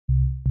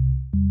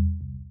In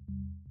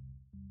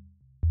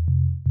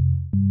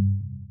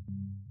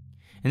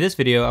this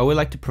video, I would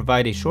like to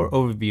provide a short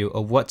overview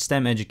of what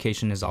STEM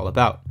education is all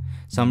about,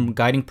 some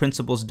guiding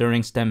principles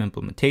during STEM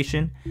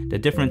implementation, the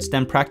different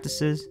STEM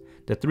practices,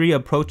 the 3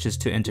 approaches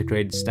to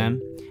integrated STEM,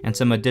 and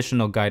some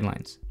additional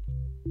guidelines.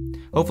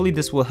 Hopefully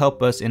this will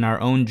help us in our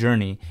own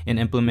journey in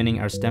implementing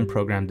our STEM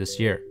program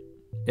this year.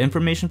 The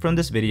information from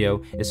this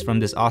video is from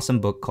this awesome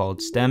book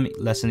called STEM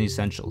Lesson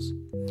Essentials,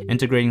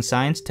 Integrating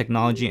Science,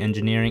 Technology,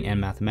 Engineering,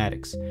 and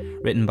Mathematics,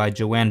 written by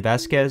Joanne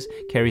Vasquez,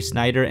 Carrie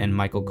Snyder, and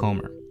Michael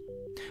Comer.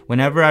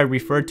 Whenever I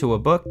refer to a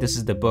book, this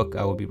is the book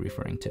I will be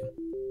referring to.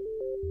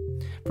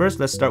 First,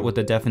 let's start with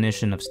the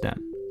definition of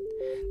STEM.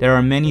 There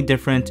are many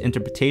different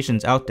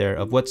interpretations out there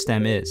of what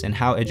STEM is and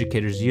how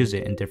educators use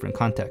it in different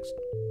contexts.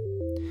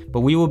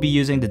 But we will be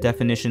using the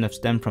definition of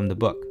STEM from the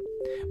book,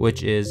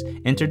 which is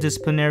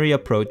interdisciplinary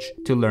approach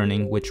to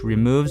learning which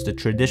removes the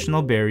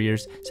traditional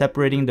barriers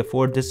separating the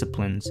 4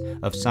 disciplines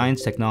of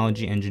science,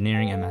 technology,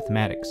 engineering, and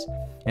mathematics,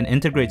 and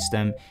integrates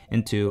them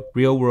into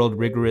real-world,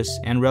 rigorous,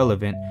 and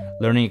relevant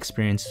learning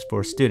experiences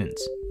for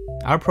students.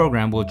 Our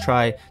program will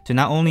try to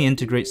not only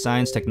integrate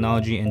science,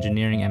 technology,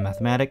 engineering, and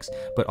mathematics,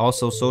 but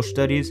also social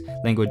studies,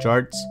 language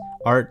arts,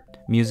 art,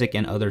 music,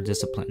 and other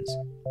disciplines.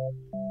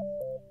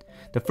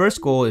 The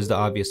first goal is the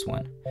obvious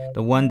one,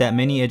 the one that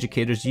many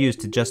educators use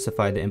to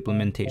justify the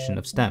implementation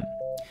of STEM,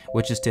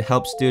 which is to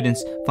help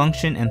students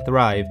function and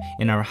thrive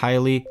in our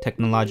highly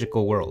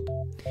technological world,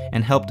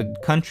 and help the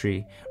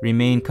country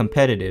remain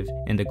competitive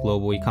in the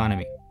global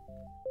economy.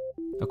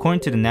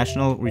 According to the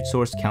National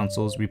Resource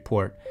Council's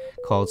report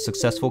called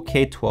Successful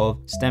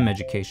K-12 STEM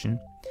Education,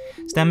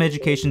 STEM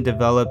education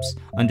develops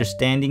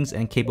understandings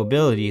and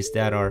capabilities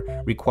that are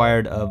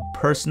required of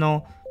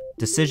personal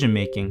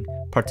decision-making,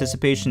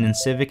 participation in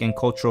civic and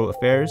cultural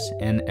affairs,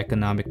 and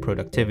economic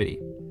productivity.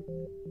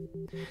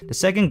 The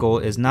second goal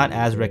is not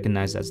as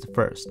recognized as the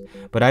first,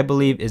 but I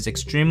believe is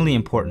extremely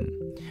important,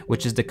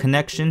 which is the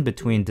connection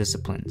between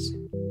disciplines.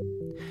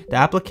 The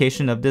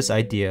application of this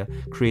idea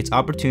creates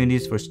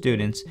opportunities for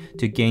students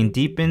to gain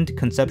deepened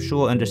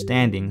conceptual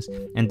understandings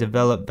and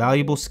develop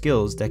valuable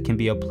skills that can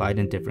be applied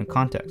in different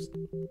contexts.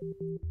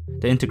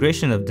 The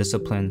integration of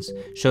disciplines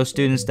shows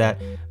students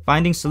that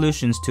finding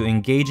solutions to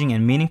engaging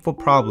and meaningful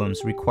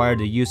problems require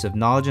the use of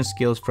knowledge and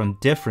skills from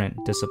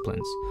different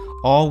disciplines,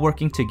 all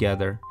working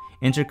together,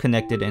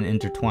 interconnected and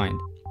intertwined.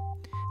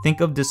 Think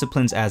of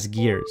disciplines as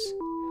gears,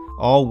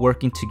 all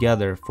working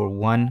together for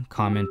one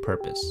common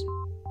purpose.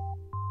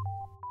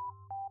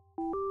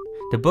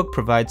 The book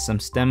provides some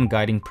STEM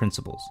guiding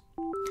principles.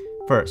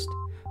 First,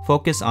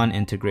 focus on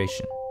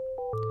integration.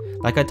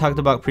 Like I talked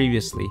about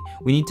previously,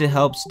 we need to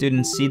help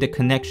students see the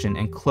connection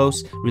and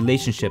close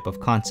relationship of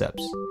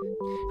concepts,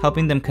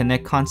 helping them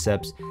connect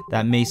concepts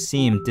that may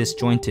seem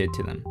disjointed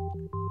to them.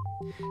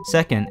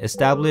 Second,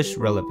 establish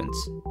relevance.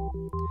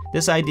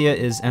 This idea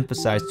is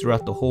emphasized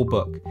throughout the whole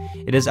book.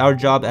 It is our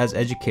job as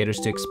educators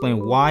to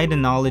explain why the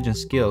knowledge and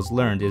skills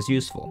learned is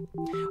useful,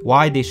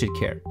 why they should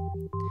care.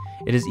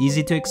 It is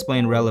easy to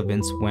explain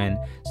relevance when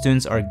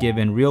students are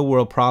given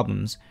real-world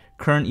problems,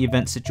 current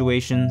event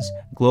situations,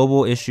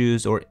 global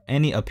issues, or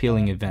any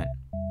appealing event.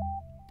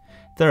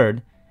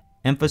 Third,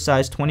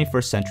 emphasize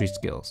 21st century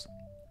skills.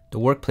 The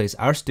workplace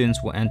our students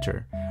will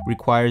enter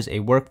requires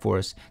a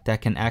workforce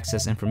that can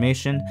access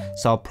information,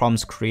 solve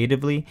problems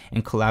creatively,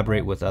 and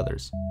collaborate with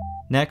others.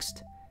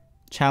 Next,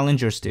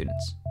 challenge your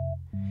students.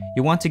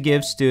 You want to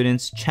give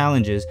students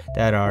challenges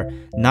that are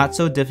not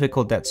so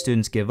difficult that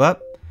students give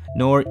up,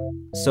 nor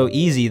so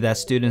easy that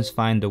students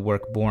find the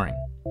work boring.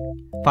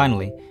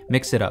 Finally,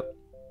 mix it up.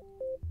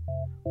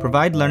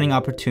 Provide learning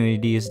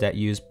opportunities that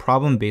use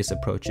problem-based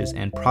approaches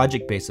and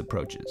project-based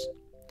approaches.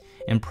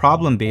 In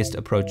problem-based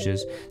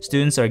approaches,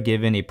 students are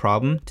given a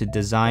problem to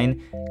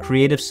design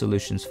creative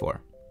solutions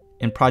for.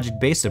 In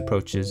project-based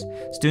approaches,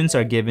 students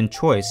are given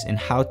choice in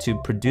how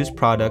to produce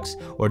products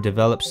or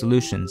develop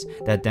solutions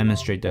that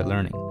demonstrate their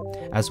learning,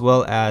 as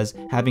well as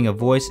having a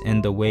voice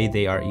in the way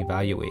they are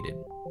evaluated.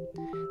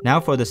 Now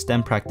for the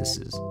STEM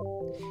practices.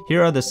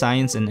 Here are the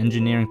science and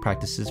engineering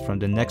practices from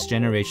the next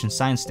generation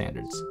science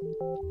standards.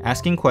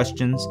 Asking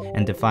questions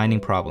and defining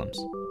problems.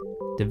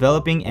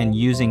 Developing and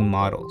using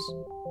models.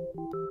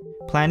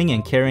 Planning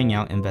and carrying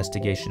out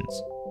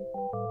investigations.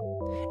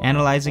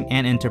 Analyzing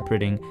and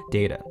interpreting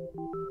data.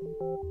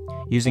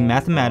 Using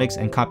mathematics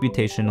and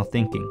computational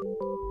thinking.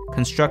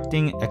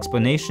 Constructing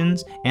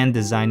explanations and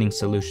designing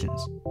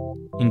solutions.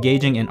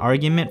 Engaging in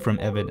argument from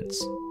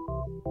evidence.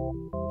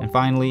 And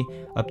finally,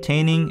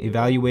 obtaining,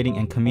 evaluating,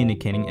 and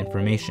communicating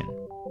information.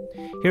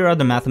 Here are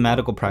the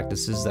mathematical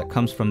practices that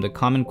comes from the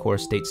Common Core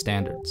state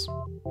standards.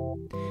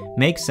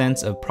 Make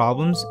sense of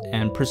problems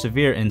and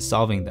persevere in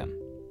solving them.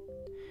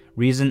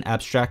 Reason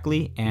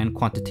abstractly and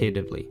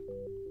quantitatively.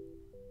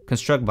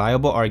 Construct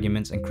viable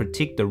arguments and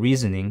critique the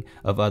reasoning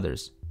of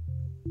others.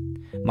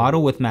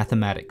 Model with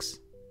mathematics.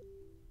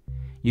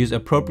 Use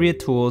appropriate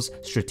tools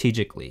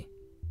strategically.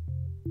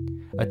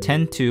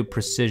 Attend to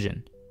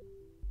precision.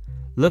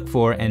 Look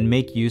for and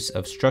make use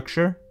of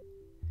structure.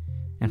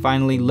 And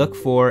finally, look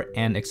for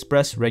and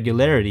express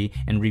regularity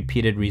and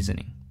repeated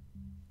reasoning.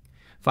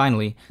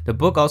 Finally, the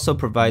book also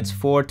provides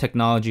 4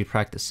 technology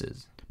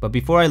practices. But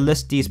before I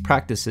list these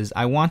practices,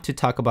 I want to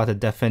talk about the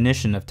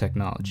definition of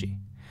technology.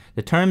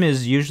 The term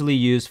is usually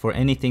used for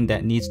anything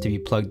that needs to be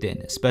plugged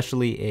in,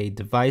 especially a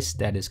device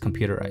that is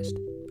computerized.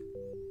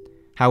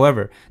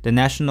 However, the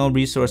National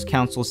Resource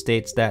Council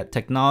states that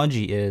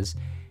technology is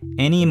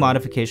any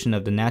modification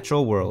of the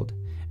natural world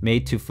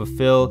made to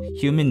fulfill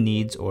human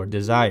needs or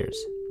desires.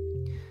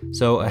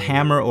 So a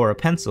hammer or a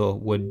pencil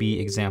would be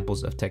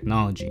examples of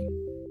technology.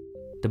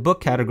 The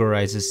book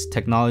categorizes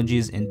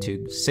technologies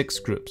into 6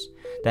 groups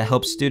that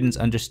help students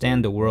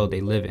understand the world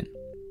they live in.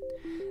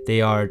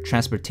 They are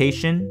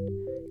transportation,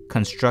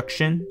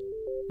 construction,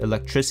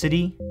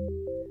 electricity,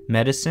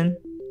 medicine,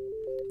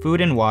 food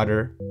and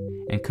water,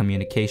 and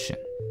communication.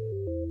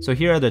 So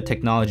here are the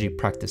technology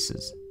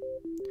practices.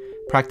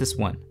 Practice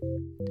 1.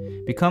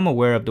 Become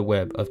aware of the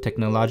web of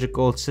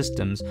technological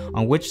systems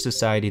on which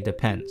society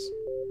depends.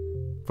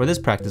 For this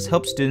practice,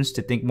 help students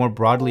to think more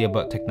broadly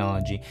about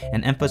technology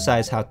and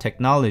emphasize how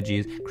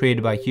technologies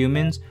created by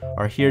humans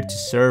are here to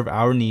serve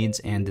our needs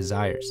and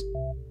desires.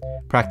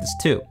 Practice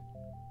 2.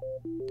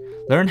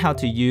 Learn how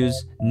to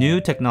use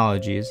new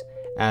technologies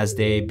as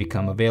they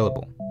become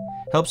available.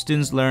 Help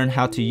students learn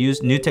how to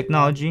use new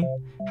technology,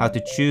 how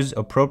to choose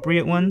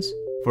appropriate ones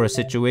for a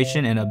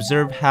situation, and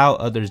observe how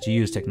others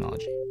use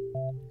technology.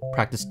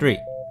 Practice 3.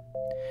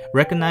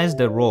 Recognize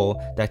the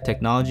role that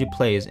technology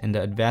plays in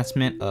the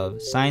advancement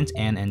of science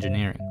and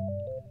engineering.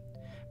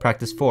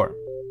 Practice 4.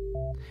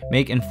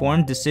 Make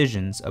informed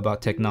decisions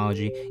about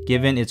technology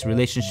given its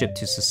relationship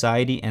to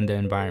society and the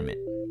environment.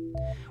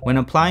 When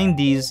applying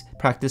these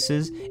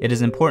practices, it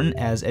is important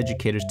as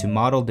educators to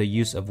model the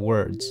use of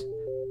words: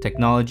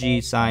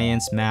 technology,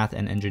 science, math,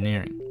 and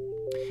engineering.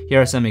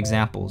 Here are some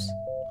examples.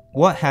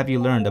 What have you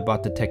learned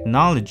about the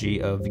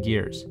technology of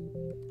gears?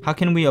 How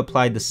can we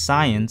apply the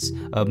science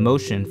of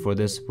motion for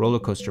this roller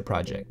coaster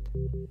project?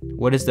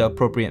 What is the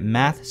appropriate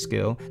math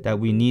skill that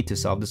we need to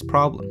solve this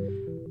problem?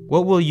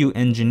 What will you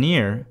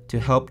engineer to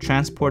help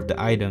transport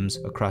the items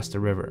across the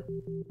river?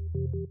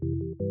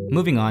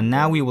 Moving on,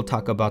 now we will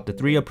talk about the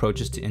 3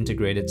 approaches to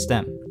integrated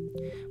STEM: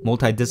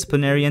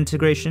 multidisciplinary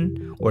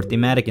integration or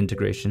thematic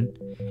integration,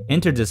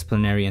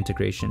 interdisciplinary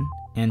integration,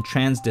 and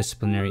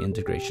transdisciplinary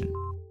integration.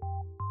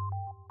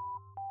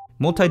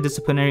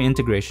 Multidisciplinary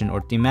integration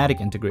or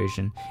thematic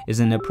integration is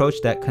an approach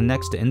that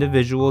connects the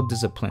individual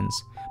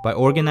disciplines by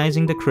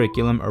organizing the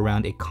curriculum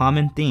around a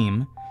common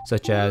theme,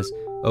 such as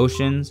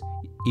oceans,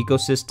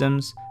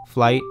 ecosystems,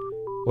 flight,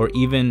 or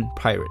even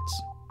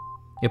pirates.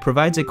 It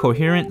provides a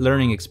coherent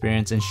learning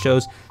experience and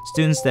shows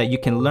students that you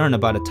can learn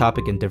about a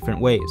topic in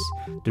different ways,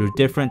 through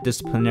different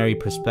disciplinary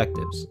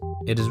perspectives.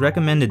 It is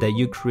recommended that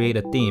you create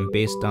a theme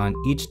based on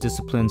each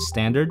discipline's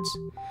standards,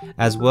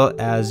 as well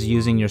as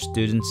using your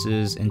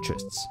students'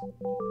 interests.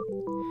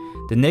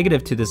 The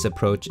negative to this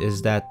approach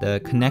is that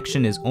the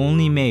connection is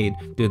only made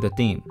through the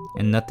theme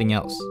and nothing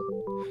else.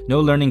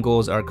 No learning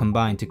goals are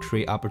combined to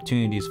create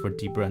opportunities for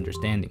deeper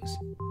understandings.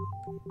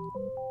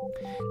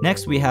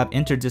 Next, we have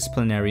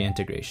interdisciplinary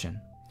integration.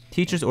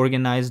 Teachers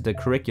organize the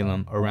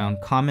curriculum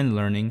around common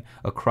learning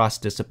across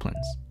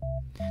disciplines.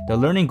 The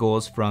learning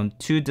goals from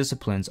 2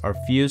 disciplines are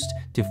fused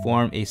to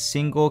form a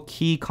single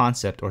key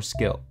concept or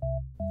skill.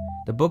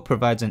 The book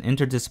provides an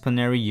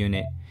interdisciplinary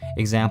unit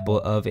example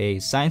of a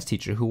science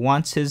teacher who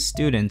wants his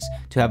students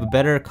to have a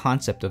better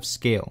concept of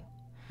scale,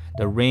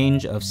 the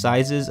range of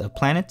sizes of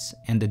planets,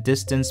 and the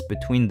distance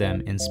between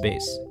them in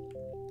space.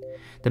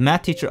 The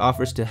math teacher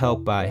offers to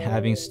help by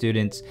having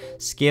students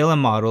scale a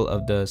model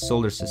of the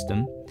solar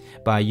system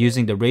by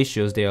using the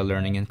ratios they are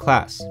learning in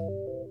class.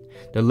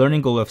 The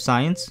learning goal of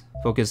science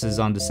focuses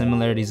on the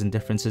similarities and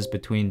differences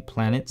between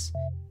planets,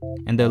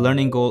 and the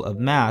learning goal of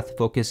math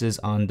focuses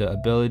on the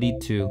ability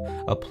to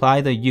apply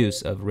the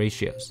use of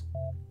ratios.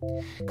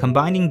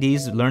 Combining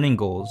these learning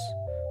goals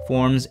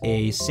forms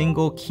a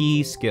single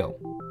key skill,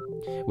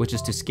 which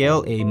is to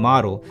scale a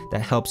model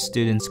that helps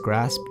students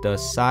grasp the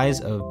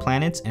size of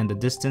planets and the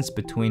distance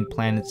between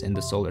planets in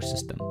the solar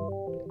system.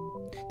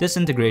 This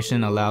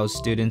integration allows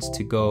students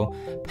to go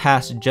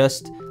past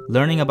just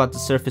learning about the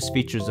surface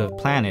features of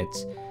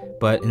planets,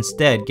 but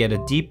instead get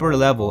a deeper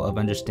level of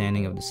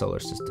understanding of the solar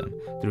system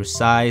through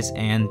size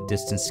and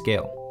distance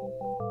scale.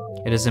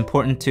 It is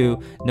important to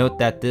note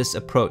that this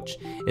approach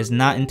is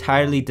not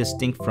entirely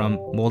distinct from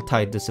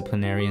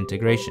multidisciplinary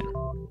integration.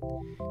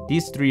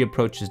 These 3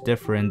 approaches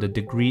differ in the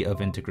degree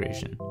of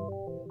integration.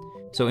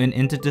 So in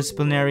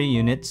interdisciplinary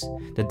units,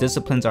 the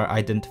disciplines are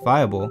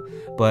identifiable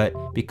but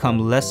become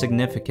less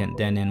significant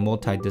than in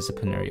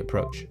multidisciplinary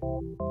approach.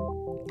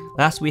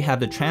 Last, we have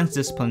the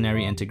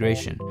transdisciplinary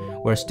integration,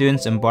 where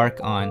students embark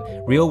on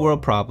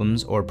real-world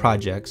problems or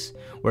projects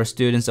where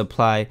students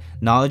apply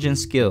knowledge and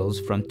skills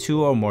from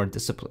 2 or more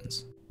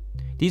disciplines.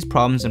 These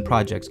problems and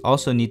projects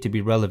also need to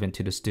be relevant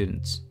to the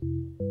students.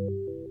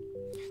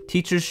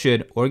 Teachers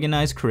should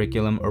organize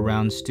curriculum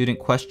around student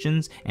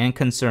questions and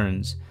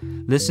concerns,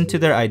 listen to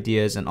their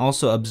ideas, and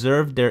also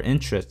observe their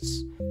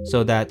interests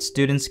so that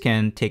students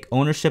can take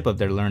ownership of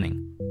their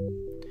learning.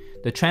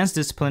 The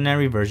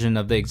transdisciplinary version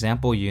of the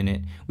example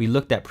unit we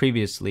looked at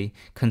previously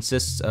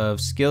consists of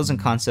skills and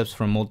concepts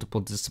from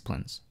multiple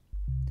disciplines.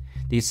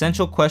 The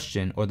essential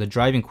question, or the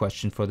driving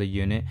question for the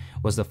unit,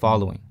 was the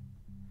following: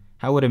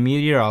 how would a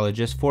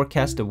meteorologist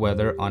forecast the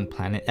weather on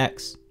planet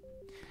X?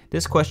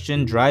 This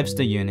question drives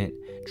the unit,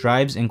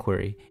 drives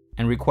inquiry,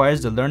 and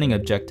requires the learning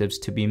objectives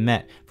to be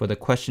met for the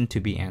question to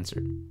be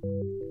answered.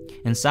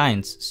 In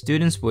science,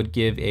 students would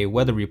give a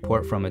weather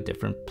report from a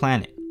different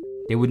planet.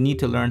 They would need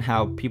to learn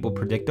how people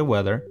predict the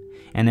weather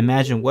and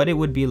imagine what it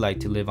would be like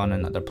to live on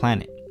another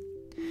planet.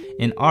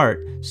 In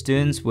art,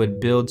 students would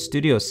build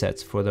studio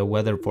sets for the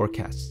weather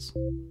forecasts.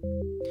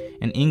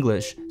 In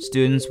English,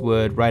 students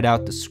would write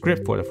out the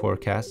script for the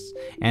forecasts,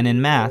 and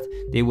in math,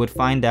 they would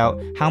find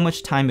out how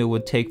much time it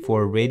would take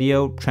for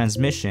radio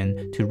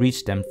transmission to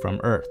reach them from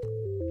Earth.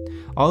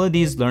 All of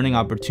these learning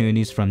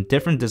opportunities from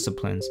different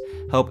disciplines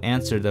help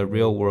answer the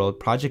real-world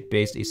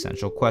project-based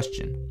essential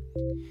question.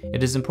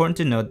 It is important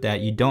to note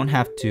that you don't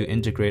have to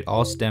integrate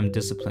all STEM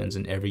disciplines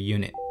in every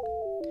unit.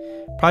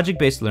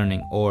 Project-based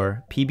learning,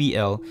 or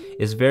PBL,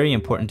 is very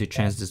important to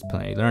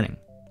transdisciplinary learning.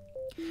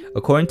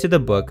 According to the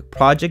book,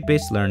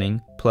 project-based learning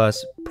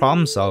plus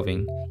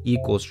problem-solving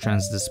equals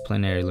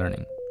transdisciplinary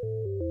learning.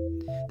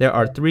 There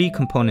are 3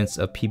 components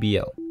of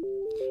PBL: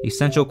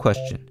 essential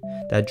question,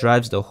 that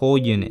drives the whole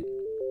unit;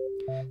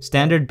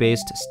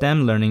 standard-based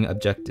STEM learning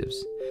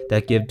objectives,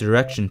 that give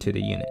direction to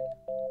the unit;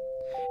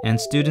 and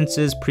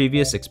students'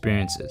 previous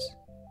experiences.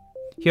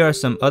 Here are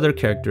some other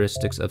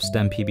characteristics of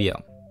STEM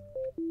PBL.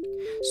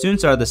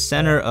 Students are the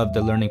center of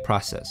the learning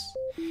process.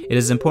 It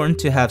is important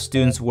to have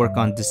students work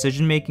on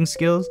decision-making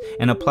skills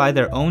and apply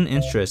their own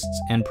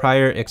interests and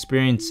prior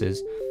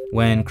experiences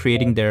when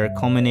creating their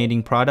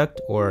culminating product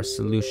or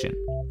solution.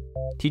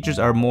 Teachers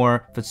are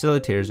more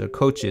facilitators or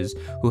coaches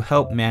who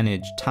help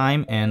manage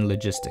time and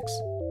logistics.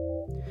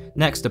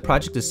 Next, the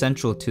project is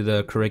central to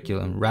the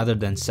curriculum rather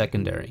than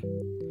secondary.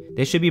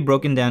 They should be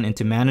broken down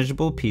into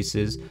manageable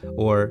pieces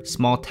or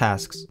small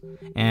tasks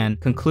and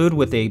conclude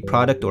with a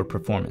product or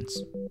performance.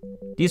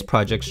 These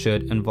projects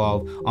should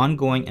involve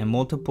ongoing and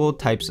multiple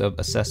types of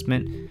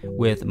assessment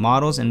with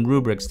models and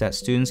rubrics that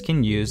students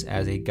can use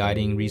as a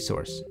guiding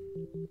resource.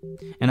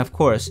 And of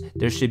course,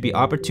 there should be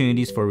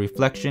opportunities for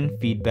reflection,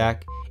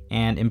 feedback,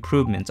 and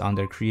improvements on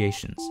their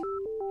creations.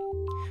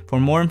 For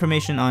more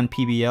information on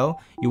PBL,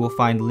 you will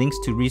find links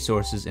to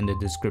resources in the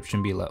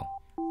description below.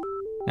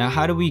 Now,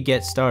 how do we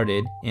get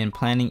started in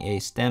planning a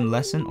STEM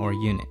lesson or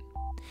unit?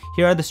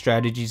 Here are the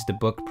strategies the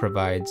book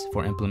provides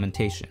for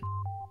implementation.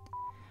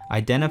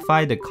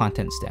 Identify the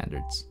content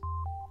standards.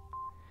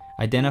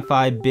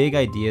 Identify big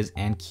ideas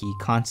and key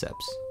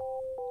concepts.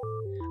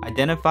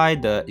 Identify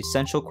the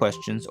essential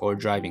questions or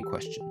driving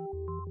question.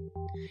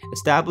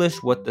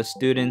 Establish what the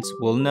students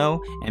will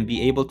know and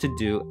be able to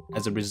do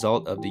as a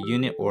result of the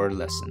unit or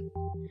lesson.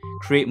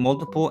 Create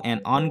multiple and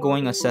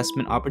ongoing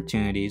assessment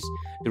opportunities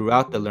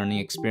throughout the learning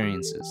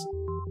experiences.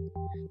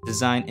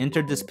 Design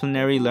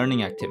interdisciplinary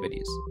learning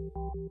activities.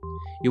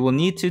 You will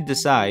need to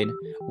decide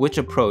which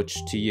approach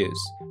to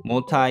use,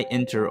 multi,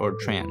 inter, or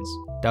trans,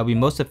 that will be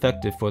most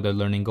effective for the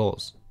learning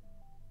goals.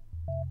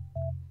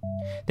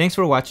 Thanks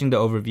for watching the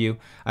overview.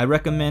 I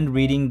recommend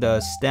reading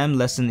the STEM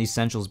Lesson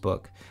Essentials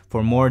book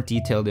for more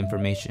detailed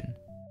information.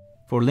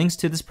 For links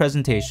to this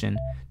presentation,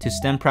 to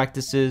STEM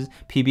practices,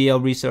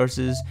 PBL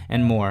resources,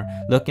 and more,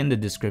 look in the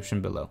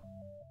description below.